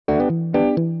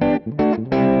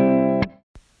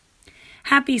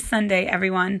Happy Sunday,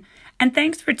 everyone, and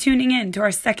thanks for tuning in to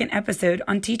our second episode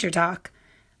on Teacher Talk.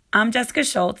 I'm Jessica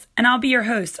Schultz, and I'll be your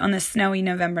host on this snowy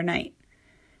November night.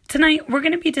 Tonight, we're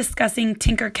going to be discussing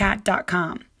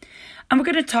Tinkercad.com, and we're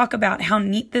going to talk about how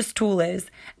neat this tool is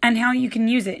and how you can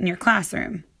use it in your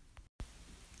classroom.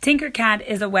 Tinkercad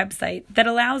is a website that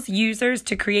allows users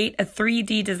to create a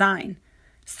 3D design.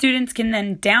 Students can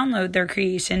then download their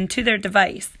creation to their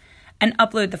device and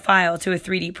upload the file to a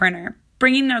 3D printer,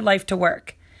 bringing their life to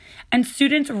work. And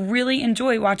students really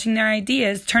enjoy watching their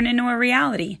ideas turn into a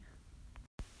reality.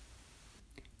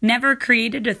 Never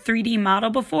created a 3D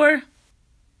model before?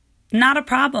 Not a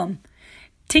problem.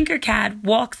 Tinkercad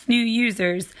walks new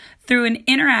users through an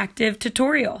interactive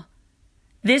tutorial.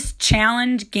 This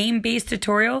challenge game-based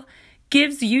tutorial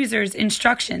gives users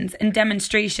instructions and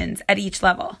demonstrations at each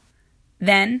level.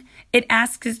 Then, it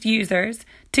asks users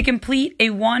to complete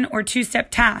a 1 or 2-step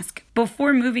task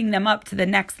before moving them up to the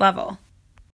next level.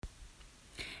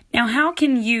 Now, how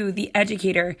can you, the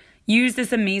educator, use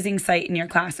this amazing site in your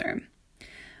classroom?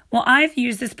 Well, I've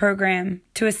used this program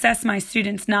to assess my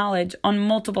students' knowledge on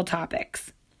multiple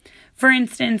topics. For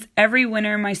instance, every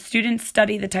winter my students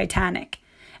study the Titanic,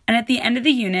 and at the end of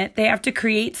the unit, they have to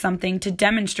create something to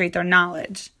demonstrate their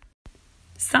knowledge.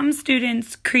 Some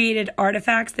students created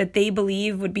artifacts that they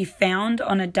believe would be found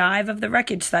on a dive of the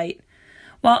wreckage site,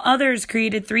 while others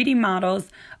created 3D models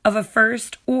of a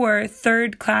first or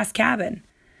third class cabin.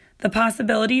 The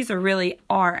possibilities really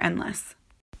are endless.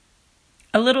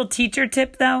 A little teacher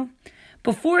tip though,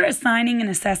 before assigning an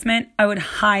assessment, I would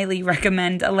highly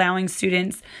recommend allowing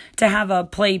students to have a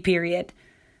play period.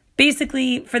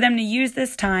 Basically, for them to use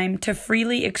this time to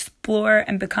freely explore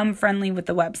and become friendly with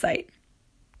the website.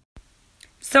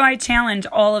 So I challenge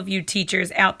all of you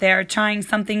teachers out there trying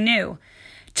something new.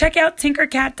 Check out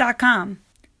Tinkercad.com,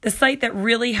 the site that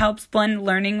really helps blend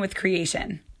learning with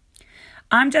creation.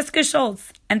 I'm Jessica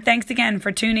Schultz, and thanks again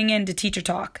for tuning in to Teacher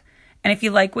Talk. And if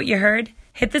you like what you heard,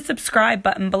 hit the subscribe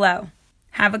button below.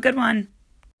 Have a good one.